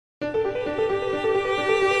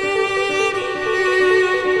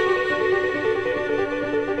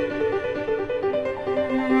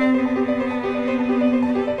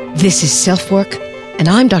This is SelfWork, and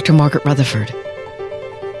I'm Dr. Margaret Rutherford.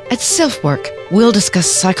 At SelfWork, we'll discuss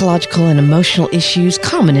psychological and emotional issues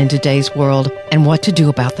common in today's world and what to do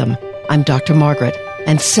about them. I'm Dr. Margaret,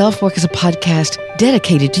 and SelfWork is a podcast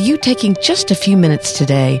dedicated to you taking just a few minutes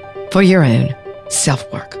today for your own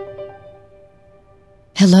self-work.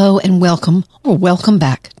 Hello and welcome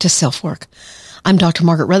back to SelfWork. I'm Dr.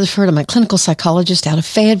 Margaret Rutherford. I'm a clinical psychologist out of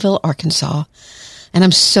Fayetteville, Arkansas. And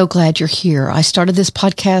I'm so glad you're here. I started this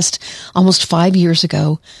podcast almost 5 years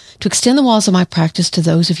ago to extend the walls of my practice to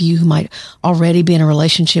those of you who might already be in a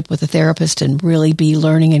relationship with a therapist and really be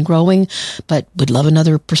learning and growing, but would love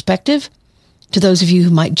another perspective. To those of you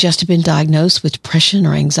who might just have been diagnosed with depression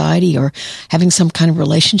or anxiety or having some kind of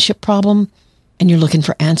relationship problem and you're looking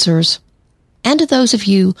for answers. And to those of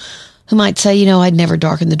you who might say, I'd never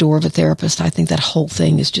darken the door of a therapist. I think that whole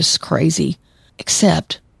thing is just crazy.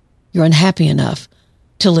 Except you're unhappy enough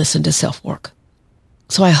to listen to SelfWork.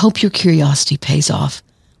 So I hope your curiosity pays off.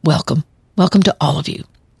 Welcome. Welcome to all of you.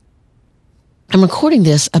 I'm recording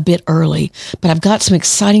this a bit early, but I've got some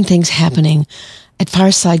exciting things happening at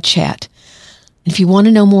Fireside Chat. If you want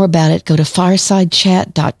to know more about it, go to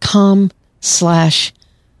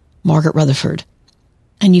firesidechat.com/Margaret Rutherford.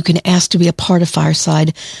 And you can ask to be a part of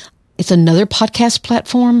Fireside. It's another podcast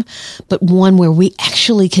platform, but one where we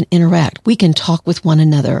actually can interact. We can talk with one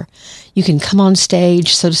another. You can come on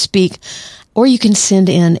stage, so to speak, or you can send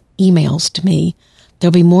in emails to me.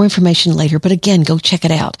 There'll be more information later, but again, go check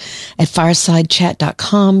it out at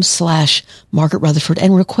firesidechat.com/Margaret Rutherford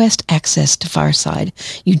and request access to Fireside.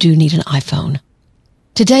 You do need an iPhone.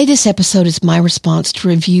 Today, this episode is my response to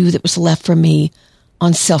a review that was left from me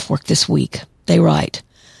on SelfWork this week. They write,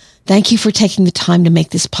 "Thank you for taking the time to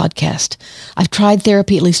make this podcast. I've tried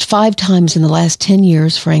therapy at least 5 times in the last 10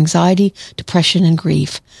 years for anxiety, depression, and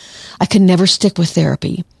grief. I could never stick with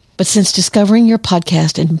therapy. But since discovering your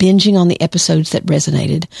podcast and binging on the episodes that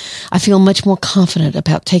resonated, I feel much more confident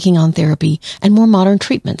about taking on therapy and more modern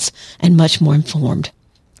treatments and much more informed.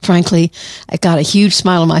 Frankly, I got a huge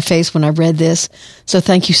smile on my face when I read this, so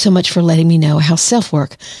thank you so much for letting me know how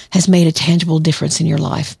SelfWork has made a tangible difference in your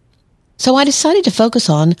life. So I decided to focus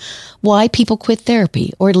on why people quit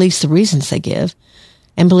therapy, or at least the reasons they give.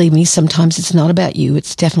 And believe me, sometimes it's not about you.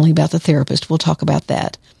 It's definitely about the therapist. We'll talk about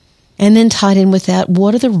that. And then tied in with that,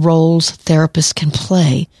 what are the roles therapists can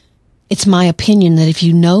play? It's my opinion that if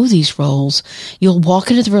you know these roles, you'll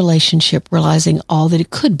walk into the relationship realizing all that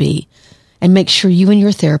it could be and make sure you and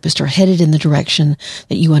your therapist are headed in the direction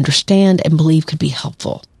that you understand and believe could be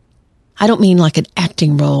helpful. I don't mean like an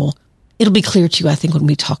acting role. It'll be clear to you, I think, when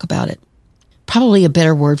we talk about it. Probably a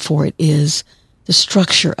better word for it is the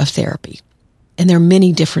structure of therapy. And there are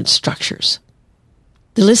many different structures.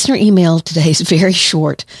 The listener email today is very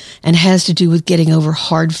short and has to do with getting over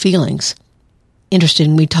hard feelings.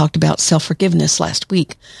 Interesting, we talked about self-forgiveness last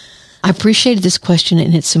week. I appreciated this question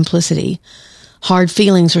in its simplicity. Hard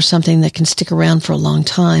feelings are something that can stick around for a long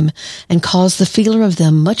time and cause the feeler of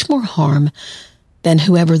them much more harm than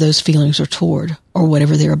whoever those feelings are toward or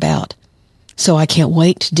whatever they're about. So I can't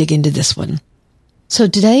wait to dig into this one. So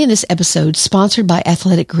today in this episode, sponsored by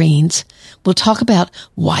Athletic Greens, we'll talk about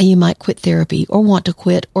why you might quit therapy or want to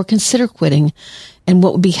quit or consider quitting and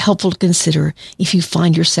what would be helpful to consider if you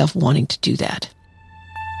find yourself wanting to do that.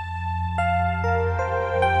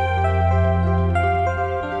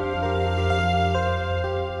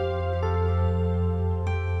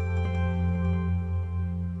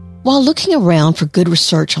 While looking around for good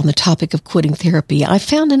research on the topic of quitting therapy, I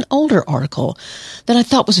found an older article that I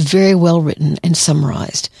thought was very well written and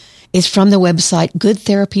summarized. It's from the website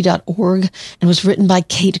goodtherapy.org and was written by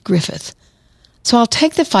Kate Griffith. So I'll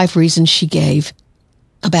take the 5 reasons she gave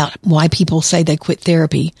about why people say they quit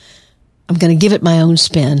therapy. I'm going to give it my own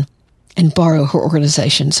spin and borrow her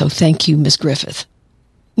organization. So thank you, Ms. Griffith.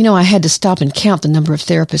 I had to stop and count the number of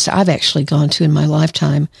therapists I've actually gone to in my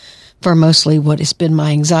lifetime for mostly what has been my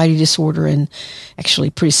anxiety disorder and actually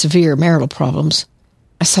pretty severe marital problems.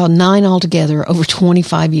 I saw 9 altogether over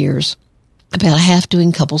 25 years, about half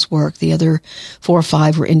doing couples work. The other 4 or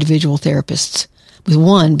 5 were individual therapists, with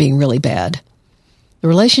one being really bad. The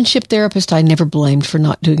relationship therapist I never blamed for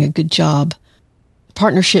not doing a good job.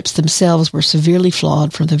 Partnerships themselves were severely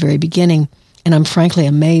flawed from the very beginning, and I'm frankly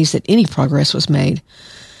amazed that any progress was made.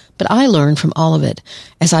 But I learned from all of it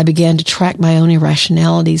as I began to track my own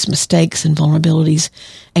irrationalities, mistakes, and vulnerabilities,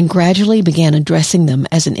 and gradually began addressing them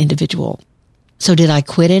as an individual. So did I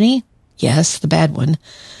quit any? Yes, the bad one.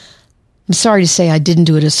 I'm sorry to say I didn't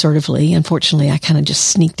do it assertively. Unfortunately, I kind of just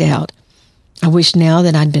sneaked out. I wish now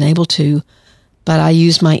that I'd been able to, but I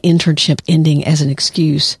used my internship ending as an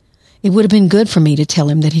excuse. It would have been good for me to tell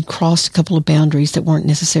him that he'd crossed a couple of boundaries that weren't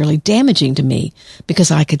necessarily damaging to me because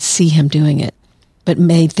I could see him doing it, but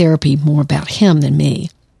made therapy more about him than me.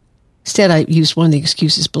 Instead, I used one of the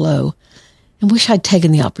excuses below and wish I'd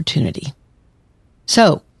taken the opportunity.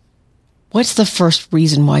 So, what's the first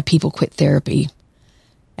reason why people quit therapy?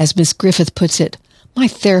 As Miss Griffith puts it, my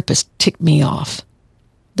therapist ticked me off.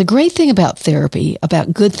 The great thing about therapy,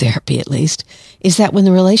 about good therapy at least, is that when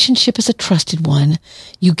the relationship is a trusted one,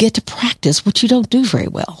 you get to practice what you don't do very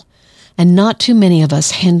well. And not too many of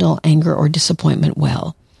us handle anger or disappointment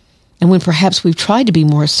well. And when perhaps we've tried to be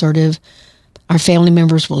more assertive, our family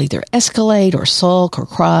members will either escalate or sulk or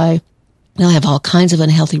cry. They'll have all kinds of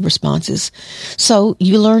unhealthy responses. So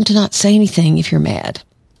you learn to not say anything if you're mad.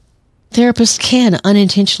 Therapists can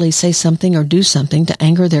unintentionally say something or do something to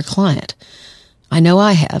anger their client. I know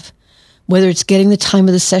I have. Whether it's getting the time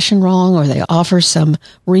of the session wrong or they offer some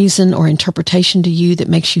reason or interpretation to you that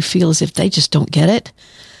makes you feel as if they just don't get it.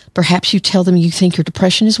 Perhaps you tell them you think your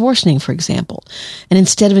depression is worsening, for example. And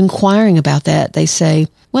instead of inquiring about that, they say,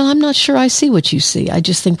 well, I'm not sure I see what you see. I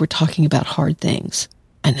just think we're talking about hard things.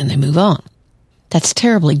 And then they move on. That's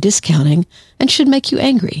terribly discounting and should make you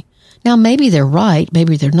angry. Now, maybe they're right,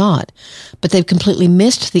 maybe they're not, but they've completely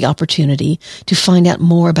missed the opportunity to find out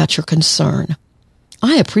more about your concern.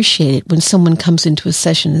 I appreciate it when someone comes into a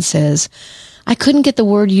session and says, I couldn't get the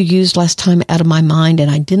word you used last time out of my mind and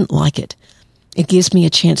I didn't like it. It gives me a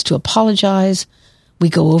chance to apologize. We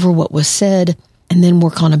go over what was said and then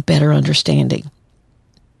work on a better understanding.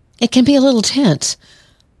 It can be a little tense,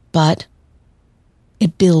 but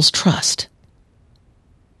it builds trust.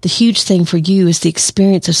 The huge thing for you is the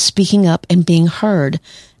experience of speaking up and being heard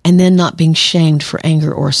and then not being shamed for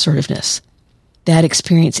anger or assertiveness. That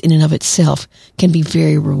experience in and of itself can be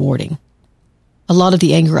very rewarding. A lot of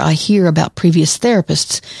the anger I hear about previous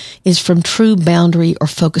therapists is from true boundary or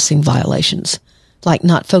focusing violations, like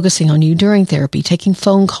not focusing on you during therapy, taking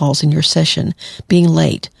phone calls in your session, being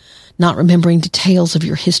late, not remembering details of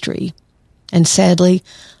your history. And sadly,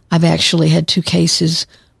 I've actually had 2 cases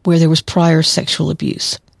where there was prior sexual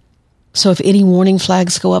abuse. So if any warning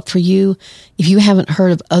flags go up for you, if you haven't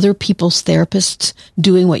heard of other people's therapists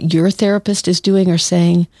doing what your therapist is doing or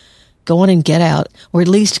saying, go on and get out, or at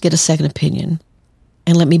least get a second opinion.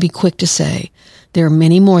 And let me be quick to say, there are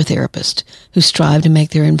many more therapists who strive to make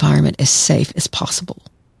their environment as safe as possible.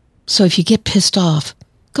 So if you get pissed off,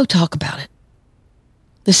 go talk about it.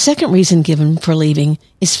 The second reason given for leaving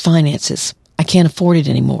is finances. I can't afford it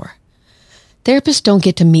anymore. Therapists don't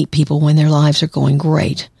get to meet people when their lives are going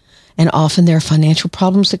great. And often there are financial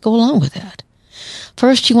problems that go along with that.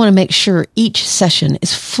 First, you want to make sure each session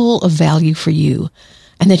is full of value for you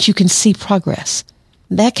and that you can see progress.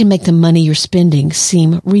 That can make the money you're spending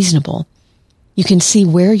seem reasonable. You can see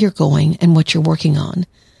where you're going and what you're working on.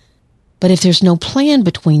 But if there's no plan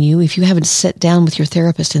between you, if you haven't sat down with your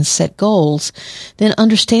therapist and set goals, then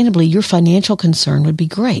understandably your financial concern would be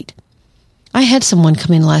great. I had someone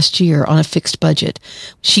come in last year on a fixed budget.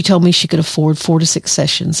 She told me she could afford 4 to 6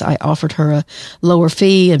 sessions. I offered her a lower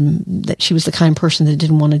fee and that she was the kind of person that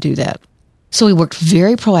didn't want to do that. So we worked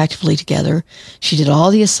very proactively together. She did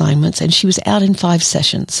all the assignments and she was out in 5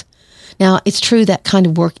 sessions. Now, it's true that kind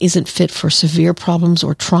of work isn't fit for severe problems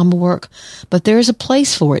or trauma work, but there is a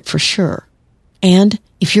place for it for sure. And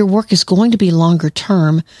if your work is going to be longer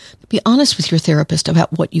term, be honest with your therapist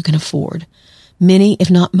about what you can afford. Many, if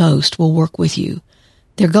not most, will work with you.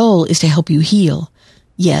 Their goal is to help you heal.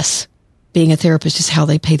 Yes, being a therapist is how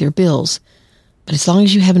they pay their bills. But as long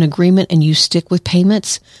as you have an agreement and you stick with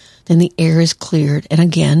payments, then the air is cleared and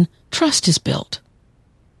again, trust is built.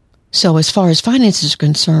 So as far as finances are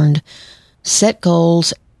concerned, set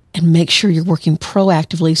goals and make sure you're working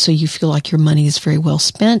proactively so you feel like your money is very well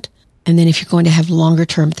spent. And then if you're going to have longer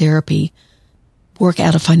term therapy, work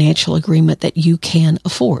out a financial agreement that you can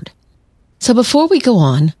afford. So before we go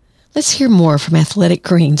on, let's hear more from Athletic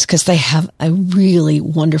Greens because they have a really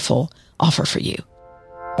wonderful offer for you.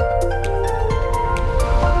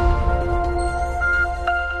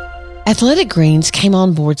 Athletic Greens came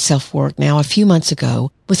on board SelfWork now a few months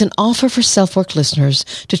ago with an offer for SelfWork listeners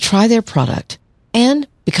to try their product. And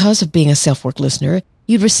because of being a SelfWork listener,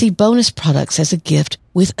 you'd receive bonus products as a gift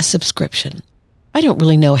with a subscription. I don't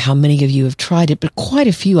really know how many of you have tried it, but quite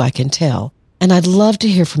a few I can tell. And I'd love to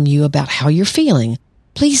hear from you about how you're feeling.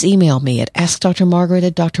 Please email me at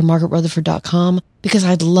askdrmargaret@drmargaretrutherford.com because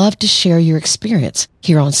I'd love to share your experience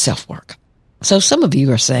here on SelfWork. So some of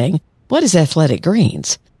you are saying, what is Athletic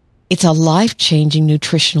Greens? It's a life-changing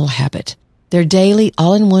nutritional habit. Their daily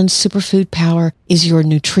all-in-one superfood power is your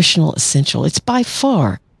nutritional essential. It's by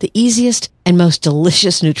far the easiest and most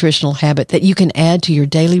delicious nutritional habit that you can add to your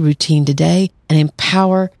daily routine today and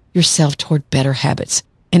empower yourself toward better habits.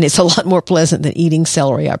 And it's a lot more pleasant than eating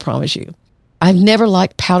celery, I promise you. I've never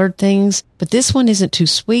liked powdered things, but this one isn't too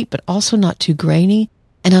sweet, but also not too grainy,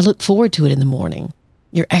 and I look forward to it in the morning.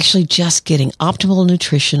 You're actually just getting optimal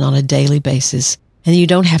nutrition on a daily basis, and you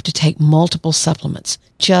don't have to take multiple supplements,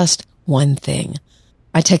 just one thing.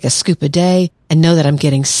 I take a scoop a day and know that I'm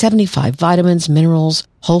getting 75 vitamins, minerals,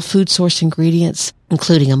 whole food source ingredients,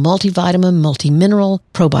 including a multivitamin, multi-mineral,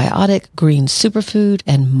 probiotic, green superfood,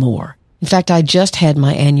 and more. In fact, I just had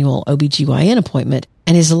my annual OBGYN appointment,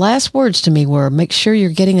 and his last words to me were, make sure you're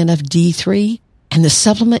getting enough D3, and the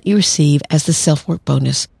supplement you receive as the SelfWork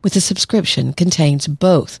bonus with the subscription contains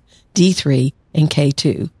both D3 and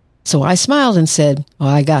K2. So I smiled and said, well,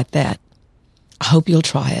 I got that. I hope you'll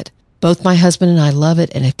try it. Both my husband and I love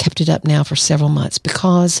it and have kept it up now for several months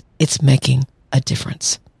because it's making a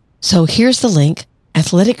difference. So here's the link,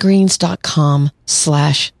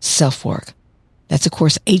 athleticgreens.com/selfwork. That's, of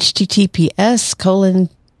course,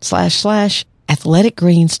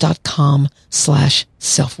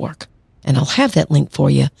 https://athleticgreens.com/selfwork. And I'll have that link for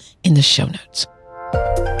you in the show notes.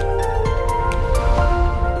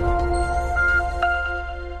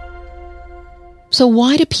 So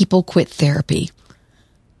why do people quit therapy?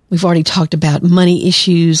 We've already talked about money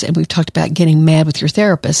issues and we've talked about getting mad with your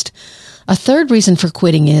therapist. A third reason for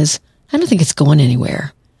quitting is, I don't think it's going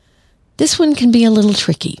anywhere. This one can be a little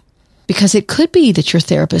tricky because it could be that your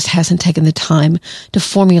therapist hasn't taken the time to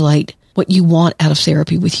formulate what you want out of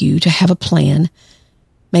therapy with you, to have a plan,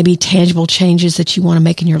 maybe tangible changes that you want to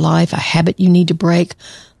make in your life, a habit you need to break,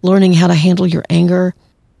 learning how to handle your anger.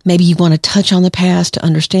 Maybe you want to touch on the past to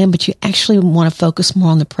understand, but you actually want to focus more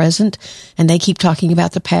on the present, and they keep talking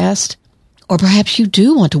about the past. Or perhaps you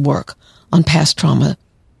do want to work on past trauma,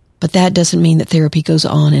 but that doesn't mean that therapy goes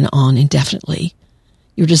on and on indefinitely.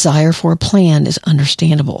 Your desire for a plan is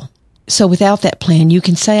understandable. So without that plan, you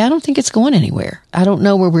can say, I don't think it's going anywhere. I don't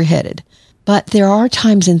know where we're headed. But there are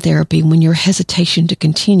times in therapy when your hesitation to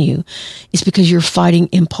continue is because you're fighting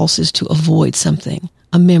impulses to avoid something,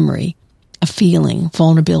 a memory, a feeling,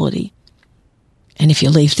 vulnerability. And if you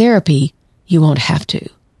leave therapy, you won't have to.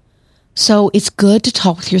 So it's good to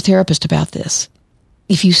talk with your therapist about this.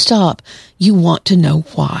 If you stop, you want to know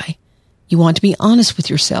why. You want to be honest with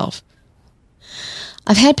yourself.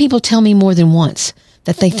 I've had people tell me more than once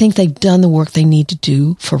that they think they've done the work they need to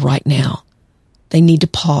do for right now. They need to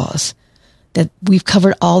pause, that we've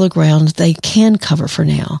covered all the ground they can cover for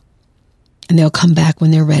now, and they'll come back when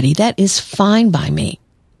they're ready. That is fine by me.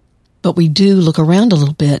 But we do look around a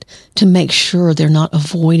little bit to make sure they're not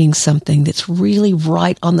avoiding something that's really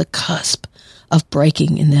right on the cusp of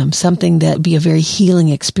breaking in them, something that would be a very healing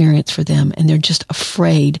experience for them, and they're just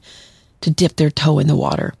afraid to dip their toe in the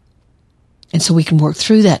water. And so we can work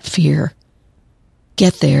through that fear,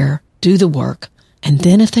 get there, do the work, and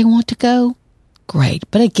then if they want to go, great.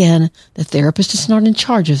 But again, the therapist is not in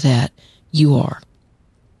charge of that. You are.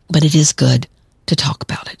 But it is good to talk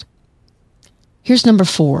about it. Here's number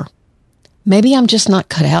 4. Maybe I'm just not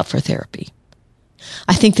cut out for therapy.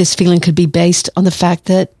 I think this feeling could be based on the fact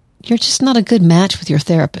that you're just not a good match with your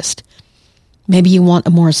therapist. Maybe you want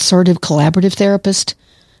a more assertive, collaborative therapist,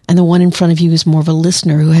 and the one in front of you is more of a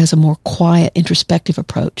listener who has a more quiet, introspective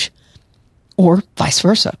approach. Or vice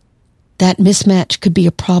versa. That mismatch could be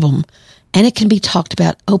a problem, and it can be talked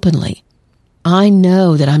about openly. I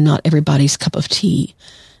know that I'm not everybody's cup of tea,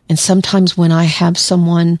 and sometimes when I have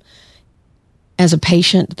someone as a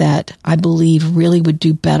patient that I believe really would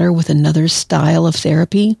do better with another style of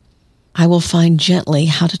therapy, I will find gently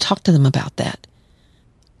how to talk to them about that.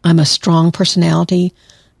 I'm a strong personality,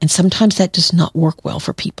 and sometimes that does not work well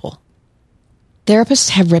for people. Therapists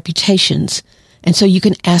have reputations, and so you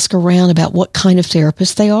can ask around about what kind of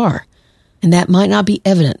therapist they are, and that might not be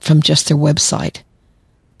evident from just their website.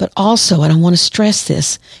 But also, and I want to stress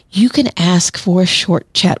this, you can ask for a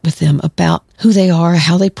short chat with them about who they are,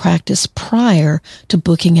 how they practice prior to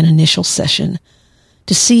booking an initial session,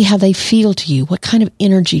 to see how they feel to you, what kind of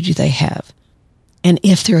energy do they have, and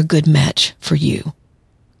if they're a good match for you.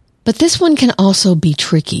 But this one can also be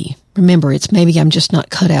tricky. Remember, it's maybe I'm just not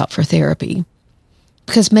cut out for therapy.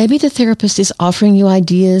 Because maybe the therapist is offering you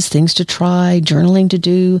ideas, things to try, journaling to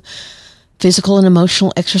do, physical and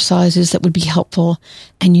emotional exercises that would be helpful,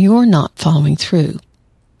 and you're not following through.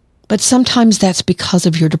 But sometimes that's because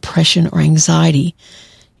of your depression or anxiety.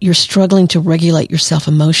 You're struggling to regulate yourself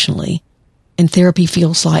emotionally, and therapy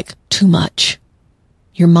feels like too much.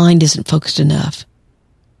 Your mind isn't focused enough.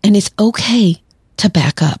 And it's okay to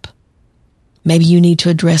back up. Maybe you need to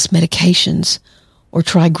address medications or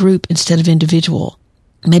try group instead of individual.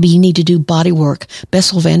 Maybe you need to do body work.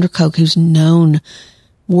 Bessel van der Kolk, who's known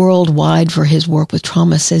worldwide for his work with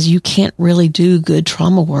trauma, says you can't really do good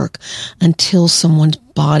trauma work until someone's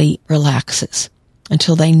body relaxes,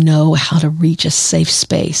 until they know how to reach a safe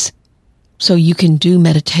space. So you can do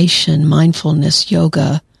meditation, mindfulness,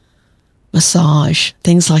 yoga, massage,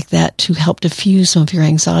 things like that to help diffuse some of your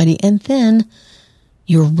anxiety. And then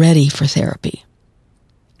you're ready for therapy.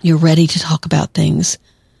 You're ready to talk about things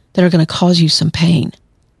that are going to cause you some pain.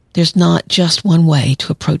 There's not just one way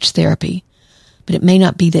to approach therapy, but it may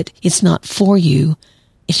not be that it's not for you.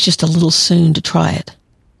 It's just a little soon to try it.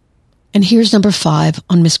 And here's number 5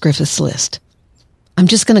 on Miss Griffith's list. I'm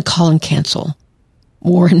just going to call and cancel.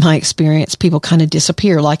 Or in my experience, people kind of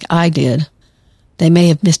disappear like I did. They may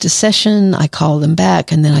have missed a session. I call them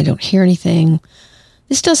back and then I don't hear anything.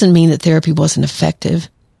 This doesn't mean that therapy wasn't effective.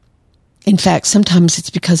 In fact, sometimes it's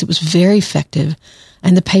because it was very effective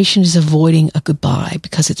and the patient is avoiding a goodbye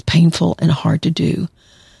because it's painful and hard to do.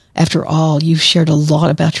 After all, you've shared a lot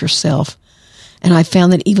about yourself. And I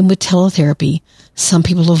found that even with teletherapy, some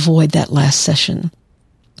people avoid that last session.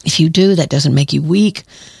 If you do, that doesn't make you weak.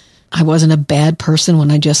 I wasn't a bad person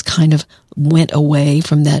when I just kind of went away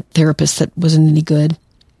from that therapist that wasn't any good.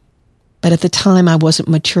 But at the time, I wasn't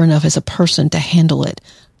mature enough as a person to handle it.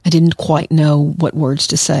 I didn't quite know what words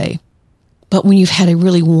to say. But when you've had a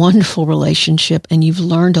really wonderful relationship and you've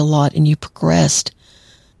learned a lot and you progressed,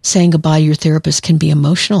 saying goodbye to your therapist can be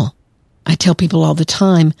emotional. I tell people all the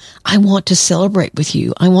time, I want to celebrate with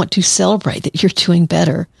you. I want to celebrate that you're doing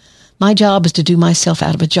better. My job is to do myself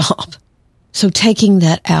out of a job. So taking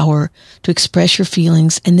that hour to express your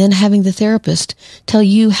feelings and then having the therapist tell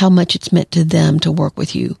you how much it's meant to them to work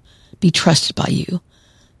with you, be trusted by you,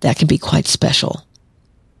 that can be quite special.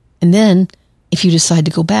 And then if you decide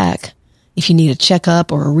to go back, if you need a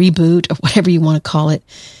checkup or a reboot or whatever you want to call it,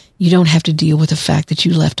 you don't have to deal with the fact that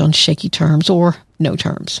you left on shaky terms or no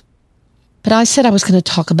terms. But I said I was going to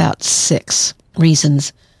talk about 6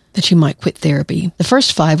 reasons that you might quit therapy. The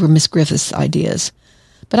first 5 were Miss Griffith's ideas,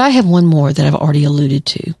 but I have one more that I've already alluded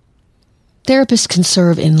to. Therapists can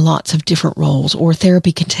serve in lots of different roles, or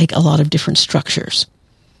therapy can take a lot of different structures.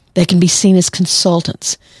 They can be seen as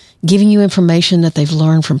consultants, giving you information that they've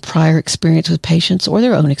learned from prior experience with patients or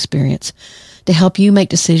their own experience to help you make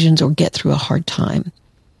decisions or get through a hard time.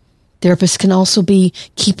 Therapists can also be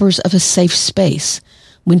keepers of a safe space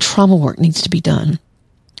when trauma work needs to be done,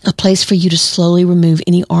 a place for you to slowly remove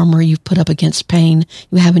any armor you've put up against pain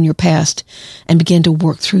you have in your past and begin to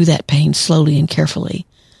work through that pain slowly and carefully.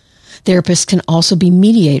 Therapists can also be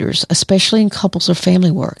mediators, especially in couples or family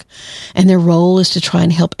work, and their role is to try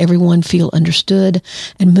and help everyone feel understood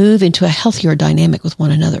and move into a healthier dynamic with one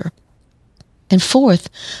another. And fourth,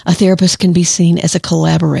 a therapist can be seen as a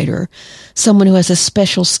collaborator, someone who has a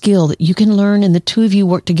special skill that you can learn and the two of you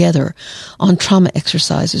work together on trauma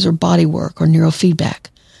exercises or body work or neurofeedback.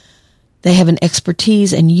 They have an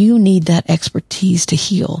expertise and you need that expertise to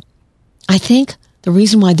heal. I think the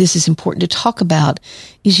reason why this is important to talk about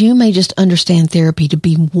is you may just understand therapy to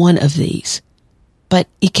be one of these, but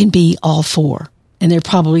it can be all 4. And there are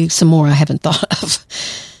probably some more I haven't thought of.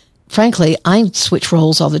 Frankly, I switch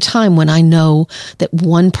roles all the time when I know that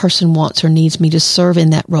one person wants or needs me to serve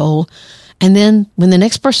in that role. And then when the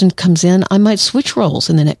next person comes in, I might switch roles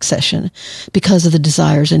in the next session because of the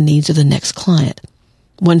desires and needs of the next client.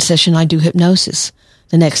 One session I do hypnosis.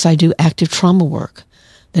 The next I do active trauma work.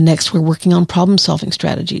 The next we're working on problem-solving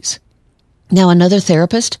strategies. Now, another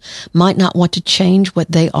therapist might not want to change what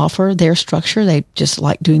they offer, their structure. They just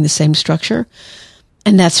like doing the same structure.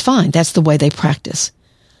 And that's fine. That's the way they practice.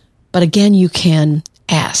 But again, you can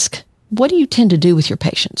ask, what do you tend to do with your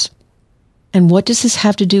patients? And what does this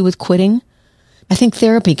have to do with quitting? I think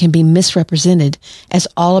therapy can be misrepresented as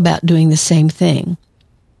all about doing the same thing.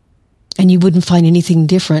 And you wouldn't find anything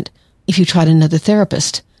different if you tried another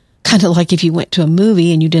therapist. Kind of like if you went to a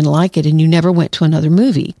movie and you didn't like it and you never went to another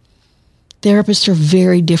movie. Therapists are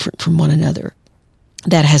very different from one another.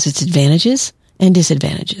 That has its advantages and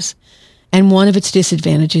disadvantages. And one of its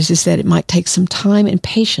disadvantages is that it might take some time and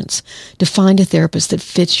patience to find a therapist that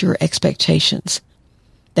fits your expectations.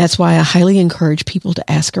 That's why I highly encourage people to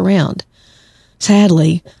ask around.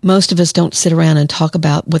 Sadly, most of us don't sit around and talk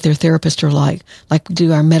about what their therapists are like we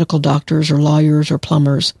do our medical doctors or lawyers or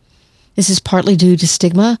plumbers. This is partly due to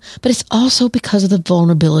stigma, but it's also because of the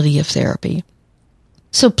vulnerability of therapy.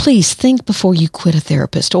 So please think before you quit a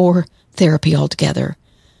therapist or therapy altogether.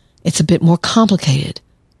 It's a bit more complicated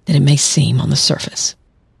than it may seem on the surface.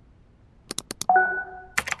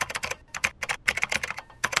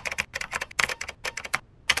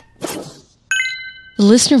 The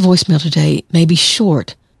listener voicemail today may be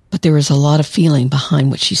short, but there is a lot of feeling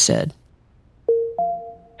behind what she said.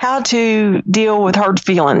 How to deal with hard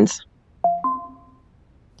feelings.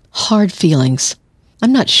 Hard feelings.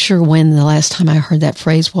 I'm not sure when the last time I heard that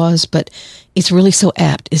phrase was, but it's really so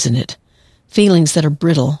apt, isn't it? Feelings that are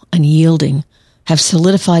brittle, unyielding, have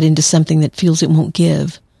solidified into something that feels it won't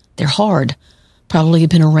give. They're hard, probably have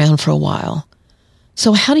been around for a while.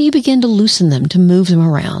 So how do you begin to loosen them, to move them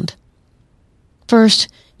around? First,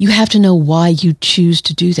 you have to know why you choose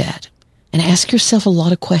to do that, and ask yourself a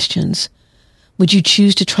lot of questions. Would you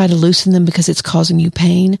choose to try to loosen them because it's causing you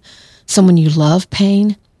pain? Someone you love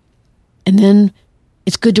pain? And then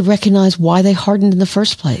it's good to recognize why they hardened in the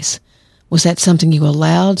first place. Was that something you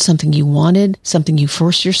allowed, something you wanted, something you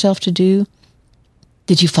forced yourself to do?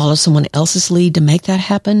 Did you follow someone else's lead to make that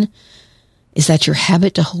happen? Is that your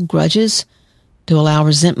habit to hold grudges, to allow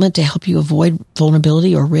resentment to help you avoid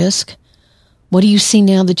vulnerability or risk? What do you see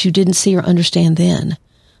now that you didn't see or understand then?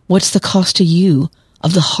 What's the cost to you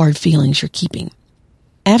of the hard feelings you're keeping?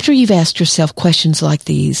 After you've asked yourself questions like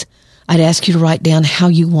these, I'd ask you to write down how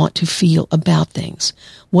you want to feel about things.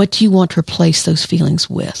 What do you want to replace those feelings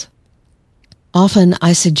with? Often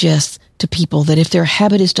I suggest to people that if their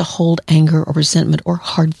habit is to hold anger or resentment or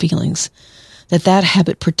hard feelings, that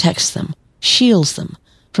habit protects them, shields them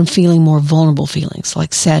from feeling more vulnerable feelings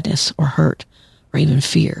like sadness or hurt or even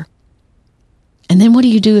fear. And then what do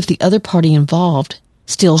you do if the other party involved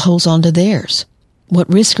still holds on to theirs?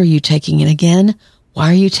 What risk are you taking? And again,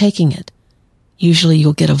 why are you taking it? Usually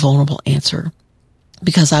you'll get a vulnerable answer.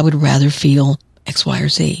 Because I would rather feel X, Y, or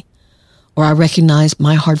Z. Or I recognize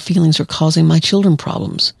my hard feelings are causing my children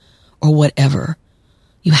problems. Or whatever.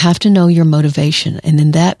 You have to know your motivation. And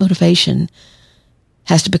then that motivation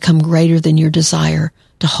has to become greater than your desire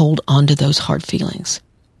to hold on to those hard feelings.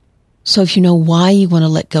 So if you know why you want to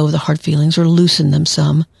let go of the hard feelings or loosen them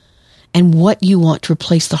some, and what you want to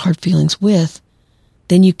replace the hard feelings with,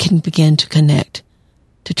 then you can begin to connect,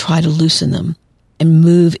 to try to loosen them and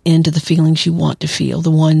move into the feelings you want to feel, the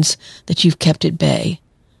ones that you've kept at bay,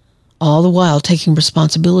 all the while taking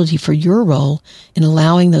responsibility for your role in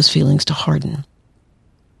allowing those feelings to harden.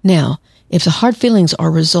 Now, if the hard feelings are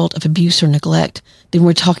a result of abuse or neglect, then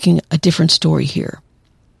we're talking a different story here.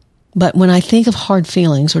 But when I think of hard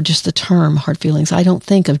feelings, or just the term hard feelings, I don't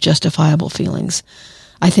think of justifiable feelings.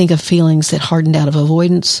 I think of feelings that hardened out of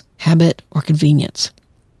avoidance, habit, or convenience.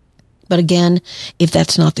 But again, if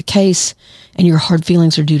that's not the case, and your hard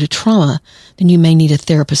feelings are due to trauma, then you may need a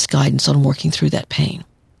therapist's guidance on working through that pain.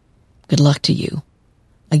 Good luck to you.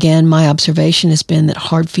 Again, my observation has been that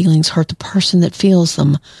hard feelings hurt the person that feels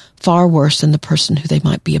them far worse than the person who they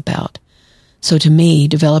might be about. So to me,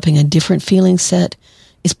 developing a different feeling set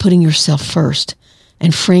is putting yourself first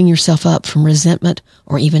and freeing yourself up from resentment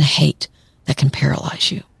or even hate that can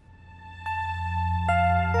paralyze you.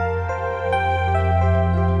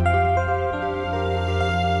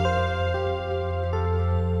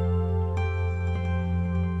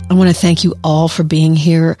 I want to thank you all for being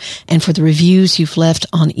here and for the reviews you've left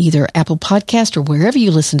on either Apple Podcast or wherever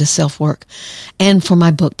you listen to SelfWork, and for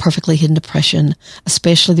my book, Perfectly Hidden Depression,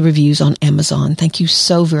 especially the reviews on Amazon. Thank you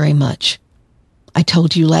so very much. I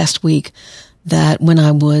told you last week that when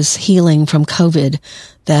I was healing from COVID,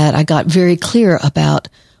 that I got very clear about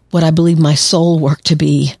what I believe my soul work to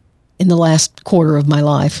be in the last quarter of my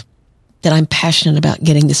life, that I'm passionate about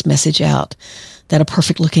getting this message out, that a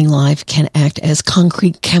perfect-looking life can act as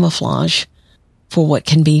concrete camouflage for what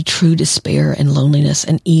can be true despair and loneliness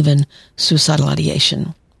and even suicidal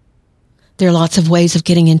ideation. There are lots of ways of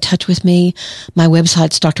getting in touch with me. My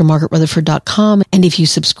website's drmargaretrutherford.com, and if you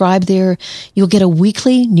subscribe there, you'll get a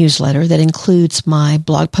weekly newsletter that includes my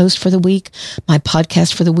blog post for the week, my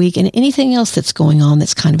podcast for the week, and anything else that's going on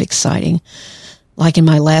that's kind of exciting. Like in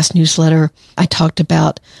my last newsletter, I talked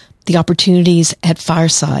about the opportunities at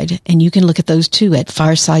Fireside, and you can look at those too at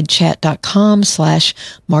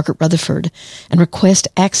firesidechat.com/Margaret Rutherford and request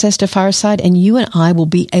access to Fireside, and you and I will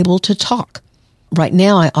be able to talk. Right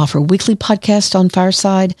now, I offer weekly podcasts on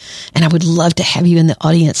Fireside, and I would love to have you in the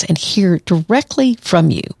audience and hear directly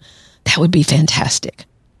from you. That would be fantastic.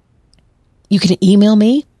 You can email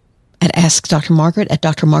me at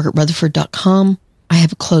askdrmargaret@drmargaretrutherford.com. I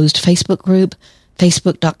have a closed Facebook group,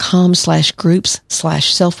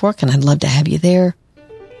 facebook.com/groups/selfwork, and I'd love to have you there.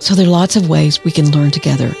 So there are lots of ways we can learn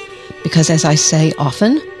together, because as I say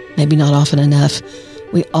often, maybe not often enough,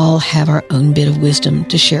 we all have our own bit of wisdom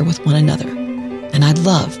to share with one another. And I'd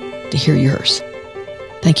love to hear yours.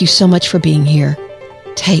 Thank you so much for being here.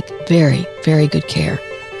 Take very, very good care.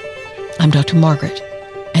 I'm Dr. Margaret,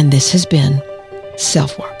 and this has been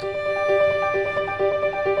SelfWork.